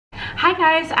Hi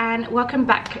guys, and welcome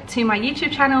back to my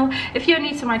YouTube channel. If you're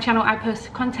new to my channel, I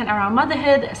post content around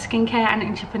motherhood, skincare and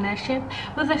entrepreneurship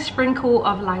with a sprinkle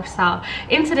of lifestyle.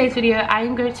 In today's video, I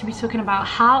am going to be talking about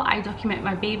how I document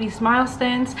my baby's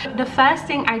milestones. The first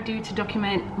thing I do to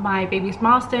document my baby's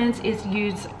milestones is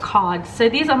use cards. So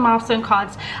these are milestone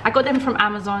cards. I got them from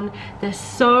Amazon. There's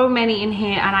so many in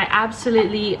here and I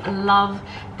absolutely love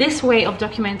this way of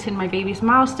documenting my baby's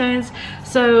milestones.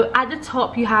 So at the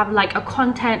top you have like a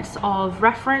contents of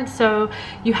reference. So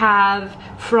you have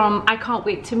from I can't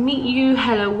wait to meet you,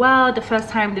 hello world, the first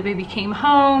time the baby came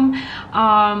home,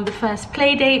 the first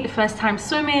play date, the first time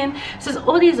swimming. So it's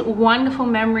all these wonderful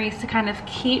memories to kind of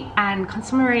keep and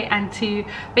commemorate and to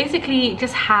basically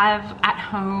just have at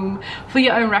home for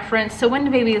your own reference. So when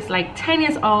the baby is like 10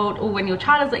 years old, or when your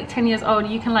child is like 10 years old,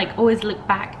 you can like always look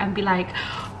back and be like,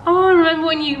 oh, remember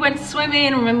when you went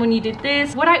swimming, remember when you did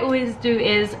this. What I always do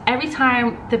is every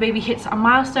time the baby hits a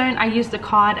milestone, I use the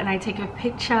card and I take a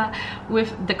picture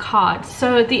with the card.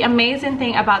 So the amazing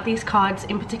thing about these cards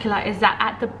in particular is that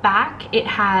at the back it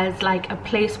has like a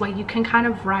place where you can kind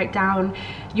of write down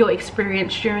your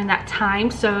experience during that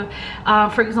time. So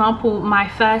for example, my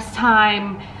first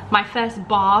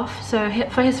bath, so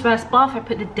for his first bath I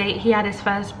put the date he had his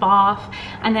first bath,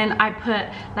 and then I put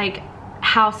like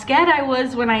how scared I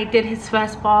was when I did his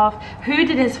first bath, who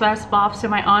did his first bath. So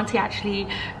my auntie actually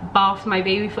bathed my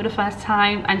baby for the first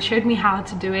time and showed me how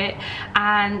to do it,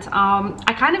 and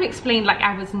I kind of explained like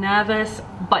I was nervous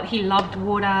but he loved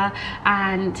water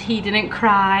and he didn't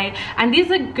cry. And these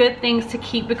are good things to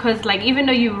keep, because like even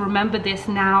though you remember this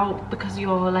now because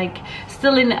you're like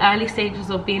still in the early stages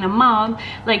of being a mom,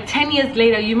 like 10 years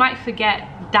later you might forget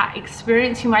that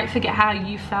experience, you might forget how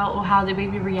you felt or how the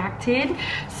baby reacted.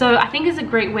 So I think it's a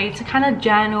great way to kind of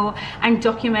journal and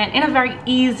document in a very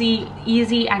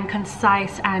easy and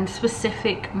concise and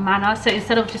specific manner. So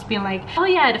instead of just being like, oh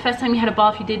yeah, the first time you had a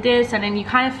bath you did this, and then you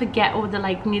kind of forget all the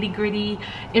like nitty-gritty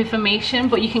information,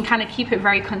 but you can kind of keep it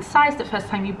very concise. The first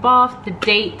time you bathed, the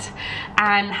date,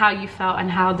 and how you felt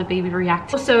and how the baby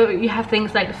reacted. Also you have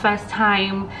things like the first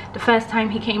time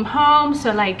he came home.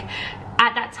 So like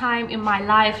at that time in my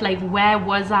life, like where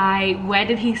was I, where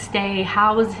did he stay,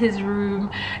 how was his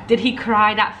room, did he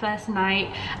cry that first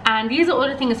night? And these are all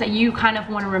the things that you kind of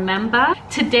want to remember.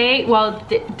 Today, well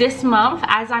this month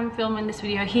as I'm filming this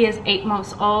video, he is 8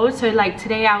 months old. So like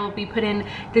today I will be putting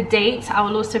the dates. I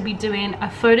will also be doing a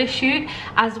photo shoot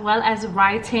as well as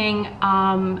writing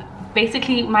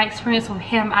basically my experience with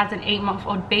him as an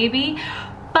 8-month-old baby.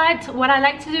 But what I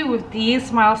like to do with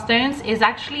these milestones is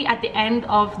actually at the end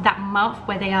of that month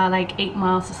where they are like 8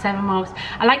 months or 7 months,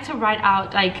 I like to write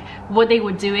out like what they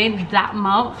were doing that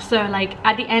month. So like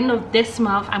at the end of this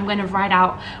month I'm going to write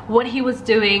out what he was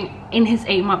doing in his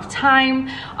 8-month time,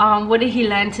 what did he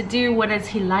learn to do, what does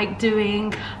he like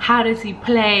doing, how does he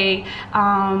play,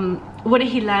 what did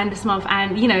he learn this month,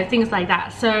 and you know, things like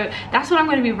that. So that's what I'm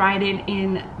going to be writing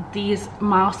in these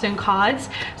milestone cards.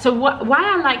 So why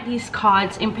I like these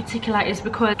cards in particular is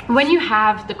because when you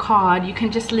have the card you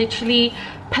can just literally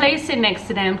place it next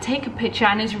to them, take a picture,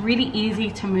 and it's really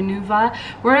easy to maneuver.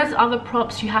 Whereas other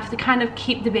props you have to kind of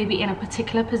keep the baby in a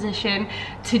particular position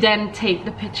to then take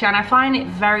the picture, and I find it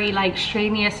very like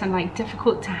strenuous and like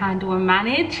difficult to handle and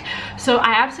manage. So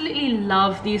I absolutely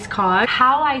love these cards.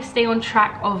 How I stay on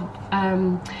track of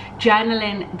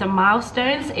journaling the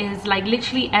milestones is like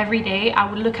literally every day I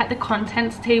would look at the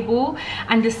contents table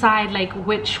and decide like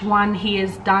which one he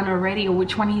has done already or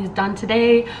which one he's done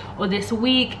today or this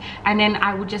week, and then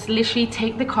I would just literally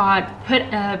take the card, put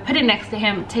it next to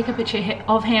him, take a picture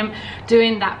of him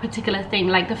doing that particular thing.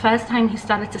 Like the first time he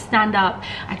started to stand up,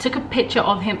 I took a picture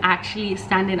of him actually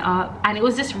standing up, and it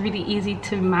was just really easy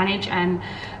to manage and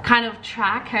kind of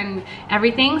track and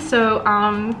everything. So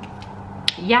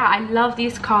yeah, I love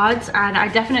these cards and I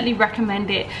definitely recommend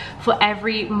it for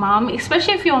every mom,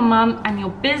 especially if you're a mom and you're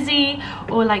busy,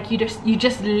 or like you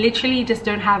just literally just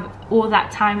don't have all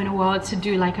that time in the world to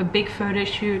do like a big photo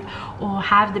shoot or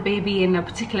have the baby in a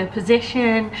particular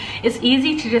position. It's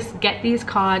easy to just get these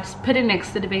cards, put it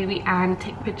next to the baby and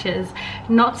take pictures.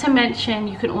 Not to mention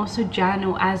you can also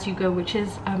journal as you go, which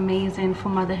is amazing for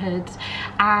motherhood.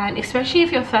 And especially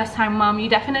if you're a first-time mom, you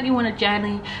definitely want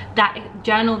to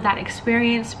journal that experience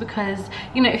experience, because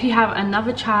you know, if you have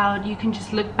another child, you can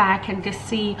just look back and just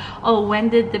see, oh, when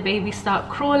did the baby start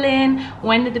crawling,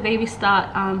 when did the baby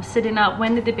start sitting up,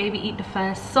 when did the baby eat the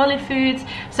first solid foods.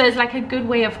 So it's like a good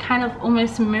way of kind of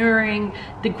almost mirroring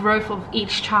the growth of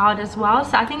each child as well.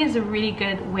 So I think it's a really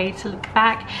good way to look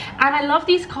back. And I love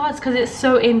these cards because it's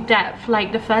so in-depth,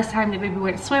 like the first time the baby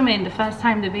went swimming, the first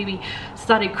time the baby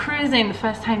started cruising, the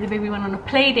first time the baby went on a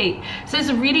play date. So it's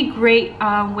a really great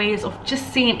ways of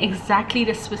just seeing exactly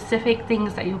the specific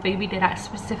things that your baby did at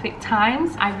specific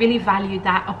times. I really value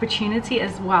that opportunity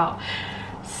as well.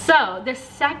 So the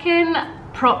second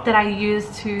prop that I use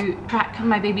to track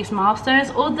my baby's milestones,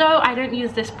 although I don't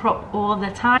use this prop all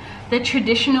the time, the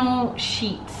traditional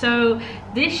sheet. So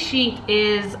this sheet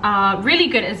is really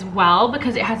good as well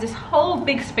because it has this whole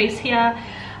big space here.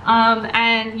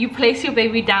 And you place your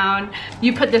baby down,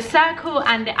 you put the circle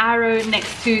and the arrow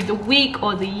next to the week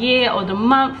or the year or the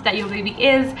month that your baby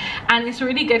is, and it's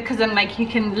really good because then like you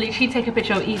can literally take a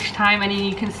picture of each time and then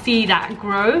you can see that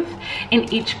growth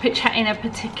in each picture in a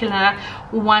particular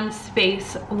one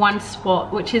space, one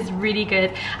spot, which is really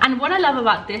good. And what I love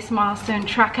about this milestone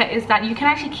tracker is that you can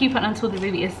actually keep it until the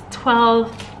baby is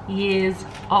 12 years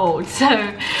old. So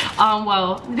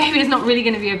well, the baby is not really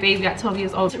going to be a baby at 12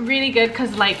 years old. It's really good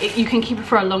because like you can keep it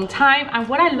for a long time. And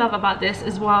what I love about this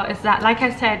as well is that, like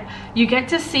I said, you get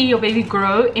to see your baby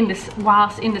grow in this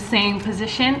whilst in the same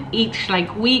position each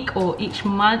like week or each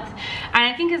month. And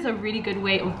I think it's a really good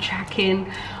way of tracking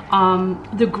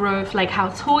the growth, like how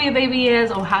tall your baby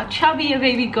is or how chubby your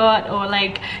baby got, or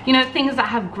like, you know, things that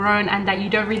have grown and that you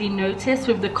don't really notice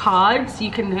with the cards,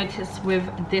 you can notice with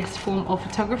this form of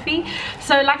photography.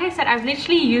 So like I said, I've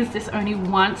literally used this only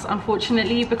once,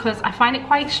 unfortunately, because I find it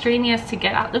quite strenuous to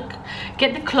get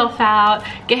the cloth out,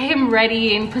 get him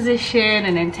ready in position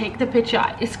and then take the picture.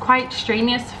 It's quite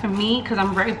strenuous for me because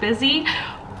I'm very busy.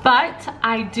 But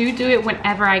I do it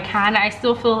whenever I can. I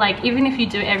still feel like even if you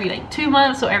do it every like 2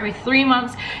 months or every 3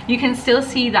 months, you can still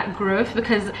see that growth,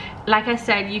 because like I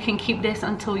said, you can keep this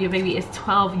until your baby is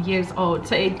 12 years old.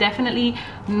 So it definitely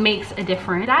makes a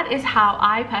difference. That is how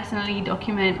I personally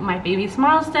document my baby's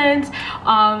milestones.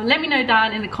 Let me know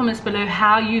down in the comments below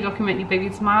how you document your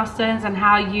baby's milestones and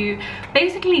how you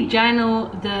basically journal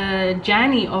the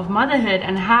journey of motherhood,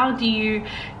 and how do you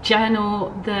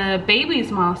journal the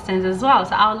baby's milestones as well.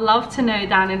 So I would love to know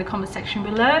down in the comment section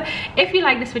below. If you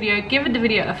like this video, give the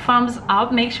video a thumbs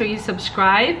up, make sure you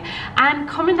subscribe and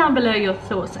comment down below your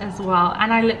thoughts as well,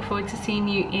 and I look forward to seeing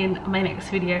you in my next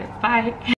video. Bye.